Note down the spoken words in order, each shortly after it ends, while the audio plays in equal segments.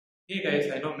Hey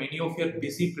guys, I know many of you are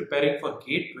busy preparing for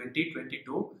GATE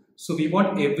 2022. So we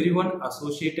want everyone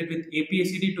associated with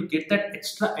APSEd to get that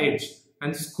extra edge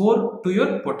and score to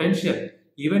your potential.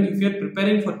 Even if you are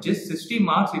preparing for just 60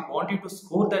 marks, we want you to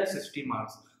score that 60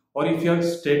 marks. Or if you have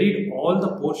studied all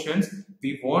the portions,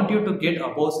 we want you to get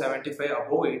above 75,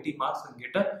 above 80 marks and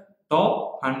get a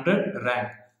top 100 rank.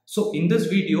 So in this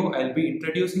video, I'll be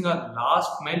introducing our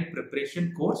last mile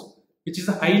preparation course, which is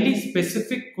a highly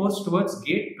specific course towards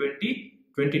GATE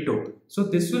 2022. So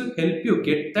this will help you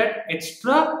get that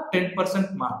extra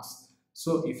 10% marks.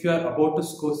 So if you are about to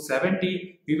score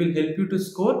 70, we will help you to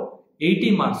score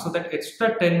 80 marks. So that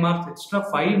extra 10 marks, extra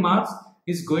 5 marks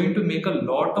is going to make a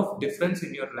lot of difference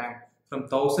in your rank. From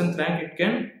 1000th rank, it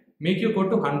can make you go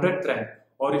to 100th rank.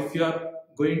 Or if you are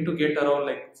going to get around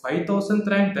like 5000th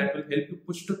rank, that will help you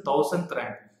push to 1000th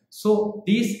rank. So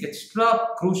these extra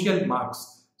crucial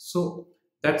marks. So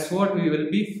that's what we will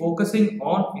be focusing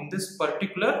on in this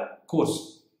particular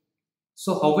course.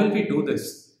 So how will we do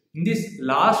this? In these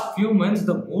last few months,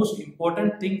 the most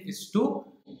important thing is to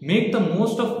make the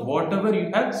most of whatever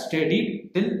you have studied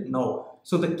till now.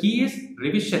 So the key is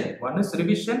revision. One is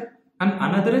revision and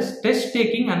another is test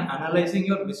taking and analyzing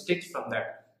your mistakes from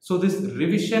that. So this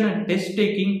revision and test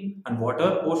taking and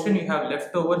whatever portion you have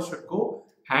left over should go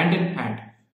hand in hand.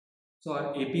 So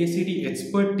our APSEd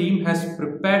expert team has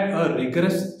prepared a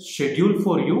rigorous schedule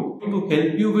for you to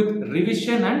help you with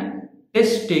revision and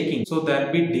test taking. So there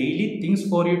will be daily things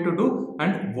for you to do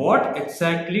and what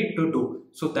exactly to do.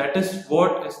 So that is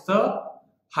what is the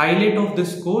highlight of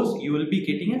this course. You will be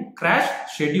getting a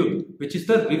crash schedule, which is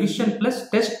the revision plus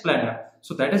test planner.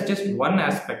 So that is just one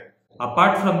aspect.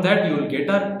 Apart from that, you will get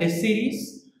a test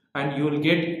series and you will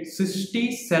get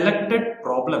 60 selected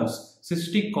problems,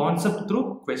 60 concept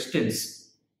through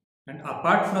questions. And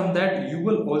apart from that, you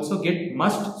will also get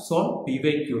must solve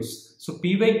PYQs. So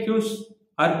PYQs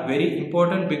are very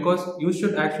important because you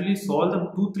should actually solve them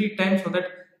 2-3 times so that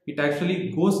it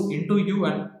actually goes into you,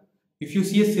 and if you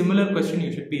see a similar question,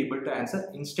 you should be able to answer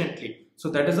instantly. So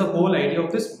that is the whole idea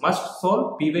of this must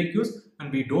solve PYQs,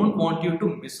 and we don't want you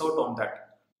to miss out on that.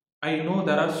 I know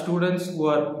there are students who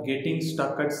are getting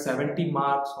stuck at 70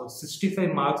 marks or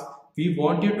 65 marks. We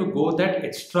want you to go that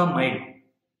extra mile.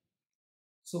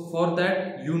 So for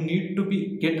that, you need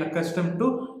to get accustomed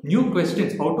to new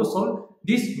questions, how to solve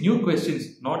these new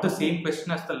questions, not the same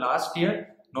question as the last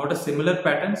year, not a similar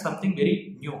pattern, something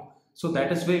very new. So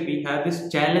that is why we have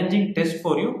this challenging test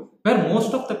for you where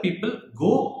most of the people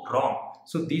go wrong.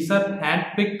 So these are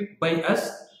handpicked by us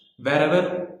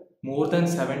wherever more than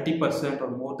 70%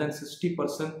 or more than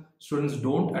 60% students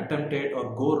don't attempt it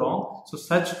or go wrong. So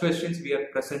such questions we are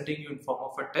presenting you in form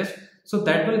of a test. So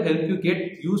that will help you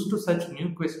get used to such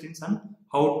new questions and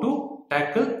how to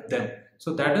tackle them.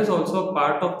 So that is also a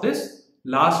part of this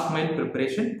last mile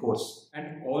preparation course.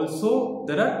 And also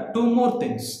there are two more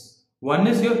things. One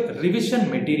is your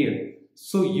revision material.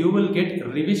 So you will get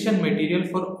revision material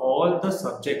for all the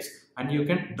subjects and you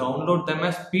can download them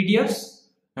as PDFs.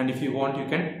 And if you want, you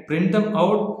can print them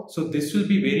out. So this will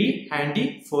be very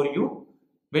handy for you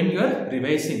when you are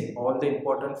revising all the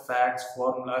important facts,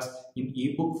 formulas in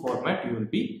ebook format you will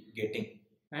be getting.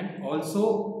 And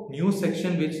also new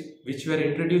section which we are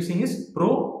introducing is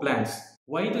pro plans.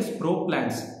 Why this pro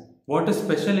plans? What is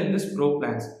special in this pro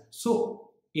plans?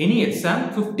 So any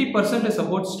exam, 50% is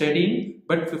about studying,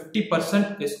 but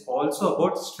 50% is also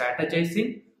about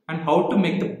strategizing and how to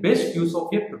make the best use of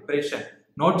your preparation.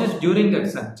 Not just during the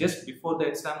exam, just before the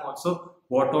exam also,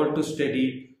 what all to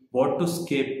study, what to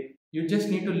skip. You just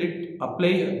need to apply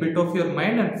a bit of your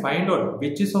mind and find out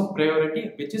which is of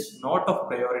priority, which is not of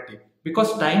priority.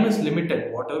 Because time is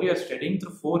limited. Whatever you are studying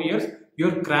through 4 years, you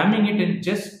are cramming it in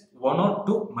just 1 or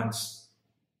 2 months.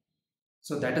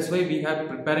 So that is why we have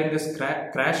preparing this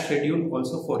crash schedule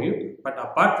also for you. But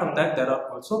apart from that, there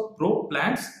are also pro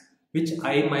plans which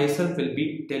I myself will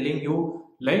be telling you,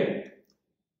 like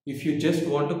if you just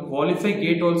want to qualify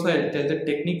GATE also, I'll tell the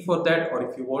technique for that. Or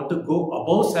if you want to go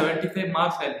above 75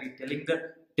 marks, I'll be telling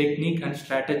the technique and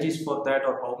strategies for that,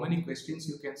 or how many questions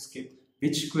you can skip,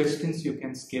 which questions you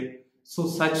can skip. So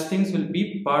such things will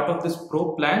be part of this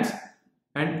pro plans.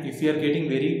 And if you are getting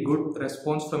very good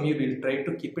response from you, we'll try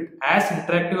to keep it as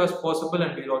interactive as possible,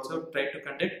 and we'll also try to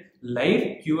conduct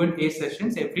live Q&A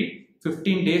sessions every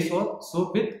 15 days or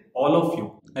so with all of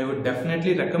you. I would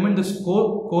definitely recommend this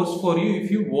course for you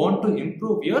if you want to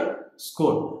improve your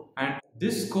score. And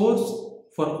this course,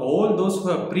 for all those who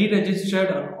have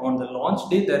pre-registered on the launch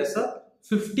day, there is a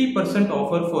 50%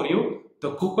 offer for you.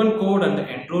 The coupon code and the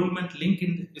enrollment link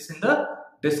is in the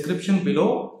description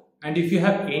below. And if you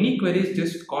have any queries,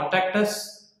 just contact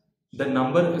us The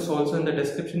number is also in the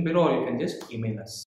description below, or you can just email us.